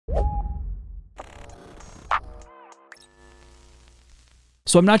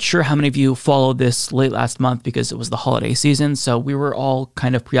So I'm not sure how many of you followed this late last month because it was the holiday season, so we were all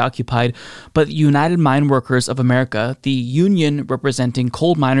kind of preoccupied. But United Mine Workers of America, the union representing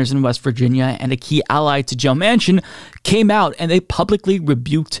coal miners in West Virginia and a key ally to Joe Manchin, came out and they publicly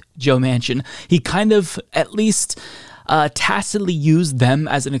rebuked Joe Manchin. He kind of at least tacitly used them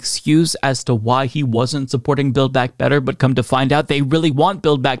as an excuse as to why he wasn't supporting Build Back Better, but come to find out they really want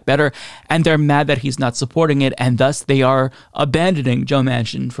Build Back Better, and they're mad that he's not supporting it, and thus they are abandoning Joe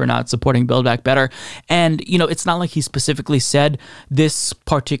Manchin for not supporting Build Back Better. And, you know, it's not like he specifically said this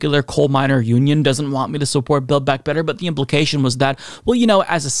particular coal miner union doesn't want me to support Build Back Better, but the implication was that, well, you know,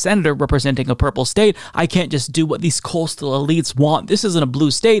 as a senator representing a purple state, I can't just do what these coastal elites want. This isn't a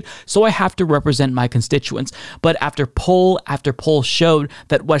blue state, so I have to represent my constituents. But after poll after poll showed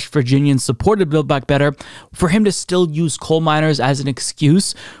that West Virginians supported Build Back Better, for him to still use coal miners as an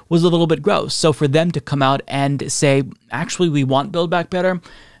excuse was a little bit gross. So for them to come out and say, actually, we want Build Back Better,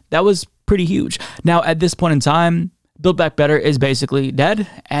 that was pretty huge. Now, at this point in time, Build Back Better is basically dead,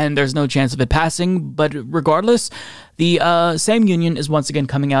 and there's no chance of it passing. But regardless, the same union is once again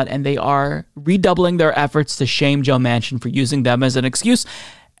coming out, and they are redoubling their efforts to shame Joe Manchin for using them as an excuse.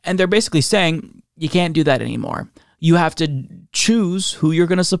 And they're basically saying, you can't do that anymore. You have to choose who you're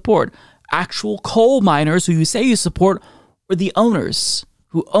going to support. Actual coal miners who you say you support, or the owners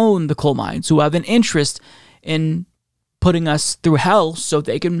who own the coal mines, who have an interest in putting us through hell so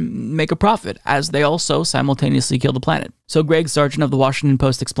they can make a profit, as they also simultaneously kill the planet. So Greg Sargent of the Washington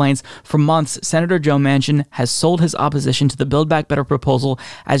Post explains, for months, Senator Joe Manchin has sold his opposition to the Build Back Better proposal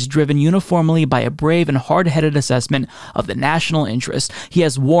as driven uniformly by a brave and hard-headed assessment of the national interest. He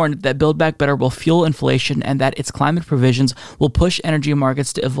has warned that Build Back Better will fuel inflation and that its climate provisions will push energy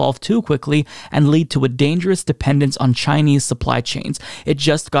markets to evolve too quickly and lead to a dangerous dependence on Chinese supply chains. It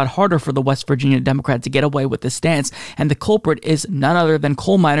just got harder for the West Virginia Democrat to get away with this stance, and the culprit is none other than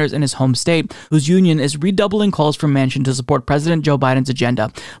coal miners in his home state, whose union is redoubling calls for Manchin to support President Joe Biden's agenda.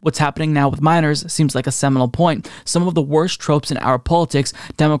 What's happening now with miners seems like a seminal point. Some of the worst tropes in our politics,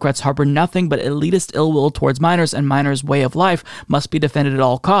 Democrats harbor nothing but elitist ill will towards miners, and miners' way of life must be defended at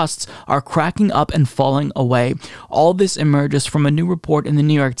all costs, are cracking up and falling away. All this emerges from a new report in the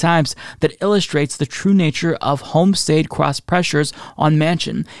New York Times that illustrates the true nature of home state cross pressures on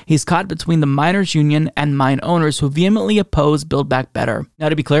Manchin. He's caught between the miners' union and mine owners who vehemently oppose Build Back Better. Now,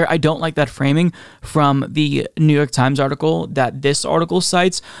 to be clear, I don't like that framing from the New York Times article that this article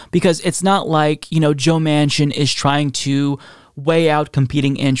cites, because it's not like, you know, Joe Manchin is trying to weigh out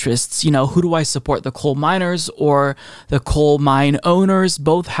competing interests. You know, who do I support, the coal miners or the coal mine owners?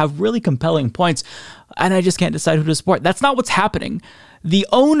 Both have really compelling points, and I just can't decide who to support. That's not what's happening. The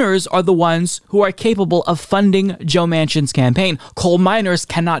owners are the ones who are capable of funding Joe Manchin's campaign. Coal miners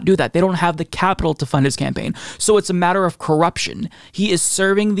cannot do that. They don't have the capital to fund his campaign. So it's a matter of corruption. He is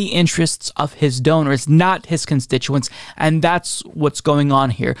serving the interests of his donors, not his constituents, and that's what's going on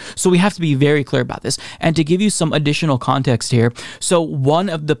here. So we have to be very clear about this. And to give you some additional context here, so one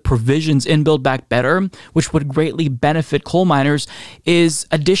of the provisions in Build Back Better, which would greatly benefit coal miners, is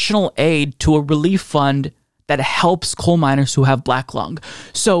additional aid to a relief fund that helps coal miners who have black lung.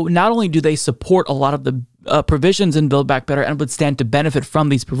 So not only do they support a lot of the provisions in Build Back Better and would stand to benefit from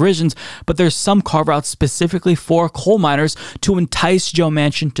these provisions, but there's some carve-outs specifically for coal miners to entice Joe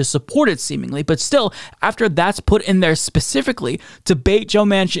Manchin to support it, seemingly. But still, after that's put in there specifically to bait Joe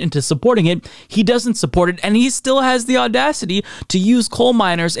Manchin into supporting it, he doesn't support it, and he still has the audacity to use coal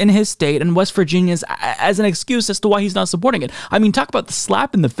miners in his state and West Virginia as an excuse as to why he's not supporting it. I mean, talk about the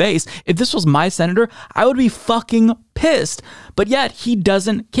slap in the face. If this was my senator, I would be fucking pissed. But yet, he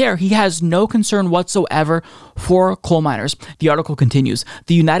doesn't care. He has no concern whatsoever for coal miners. The article continues,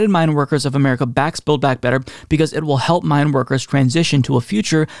 the United Mine Workers of America backs Build Back Better because it will help mine workers transition to a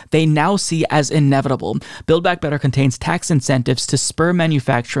future they now see as inevitable. Build Back Better contains tax incentives to spur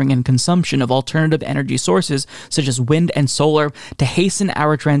manufacturing and consumption of alternative energy sources such as wind and solar to hasten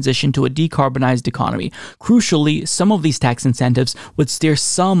our transition to a decarbonized economy. Crucially, some of these tax incentives would steer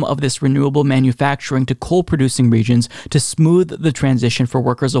some of this renewable manufacturing to coal-producing regions to smooth the transition for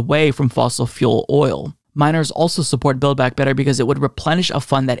workers away from fossil fuel oil. Miners also support Build Back Better because it would replenish a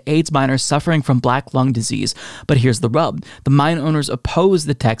fund that aids miners suffering from black lung disease. But here's the rub. The mine owners oppose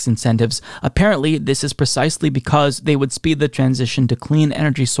the tax incentives. Apparently, this is precisely because they would speed the transition to clean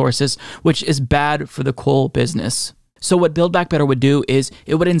energy sources, which is bad for the coal business. So what Build Back Better would do is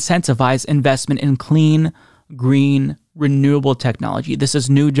it would incentivize investment in clean, green, renewable technology. This is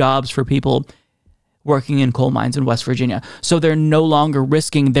new jobs for people working in coal mines in West Virginia. So they're no longer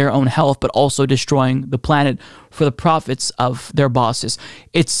risking their own health, but also destroying the planet for the profits of their bosses.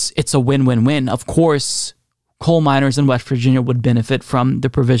 It's a win-win-win. Of course, coal miners in West Virginia would benefit from the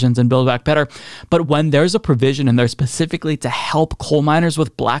provisions in Build Back Better. But when there's a provision in there specifically to help coal miners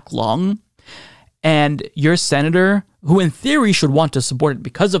with black lung, and your senator, who in theory should want to support it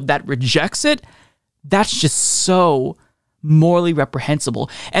because of that, rejects it, that's just so morally reprehensible.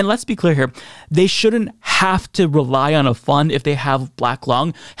 And let's be clear here, they shouldn't have to rely on a fund if they have black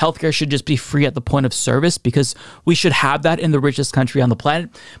lung. Healthcare should just be free at the point of service because we should have that in the richest country on the planet.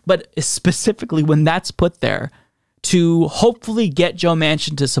 But specifically when that's put there to hopefully get Joe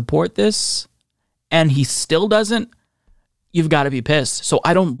Manchin to support this, and he still doesn't, you've got to be pissed. So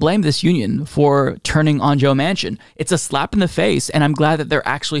I don't blame this union for turning on Joe Manchin. It's a slap in the face, and I'm glad that they're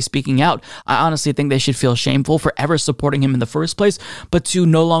actually speaking out. I honestly think they should feel shameful for ever supporting him in the first place, but to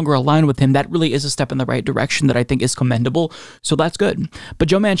no longer align with him, that really is a step in the right direction that I think is commendable. So that's good. But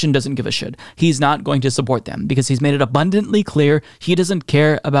Joe Manchin doesn't give a shit. He's not going to support them because he's made it abundantly clear he doesn't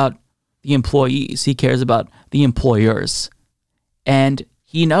care about the employees. He cares about the employers. And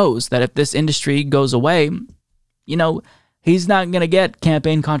he knows that if this industry goes away, he's not going to get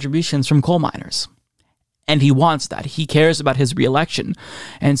campaign contributions from coal miners. And he wants that. He cares about his reelection.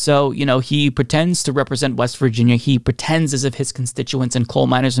 And so, he pretends to represent West Virginia. He pretends as if his constituents and coal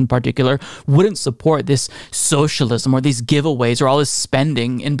miners in particular wouldn't support this socialism or these giveaways or all this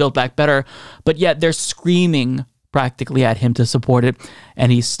spending in Build Back Better. But yet they're screaming practically at him to support it.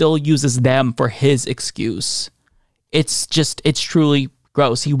 And he still uses them for his excuse. It's truly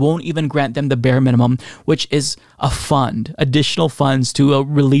gross. He won't even grant them the bare minimum, which is a fund, additional funds to a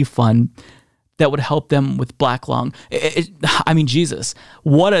relief fund that would help them with black lung. Jesus,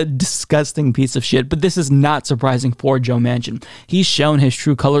 what a disgusting piece of shit. But this is not surprising for Joe Manchin. He's shown his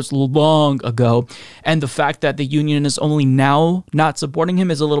true colors long ago, and the fact that the union is only now not supporting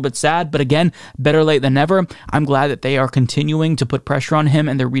him is a little bit sad, but again, better late than never. I'm glad that they are continuing to put pressure on him,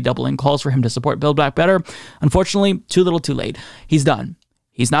 and they're redoubling calls for him to support Build Back Better. Unfortunately, too little too late. He's done.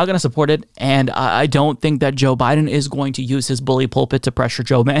 He's not going to support it, and I don't think that Joe Biden is going to use his bully pulpit to pressure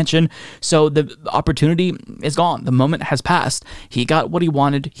Joe Manchin, so the opportunity is gone. The moment has passed. He got what he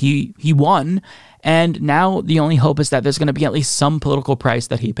wanted. He won, and now the only hope is that there's going to be at least some political price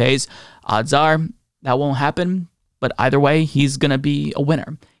that he pays. Odds are that won't happen, but either way, he's going to be a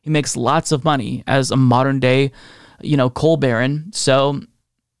winner. He makes lots of money as a modern-day, coal baron, so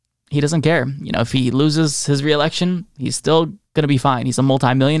he doesn't care. If he loses his reelection, he's still going to be fine. He's a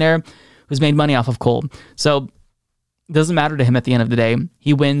multimillionaire who's made money off of coal. So it doesn't matter to him at the end of the day.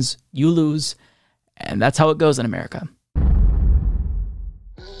 He wins, you lose, and that's how it goes in America.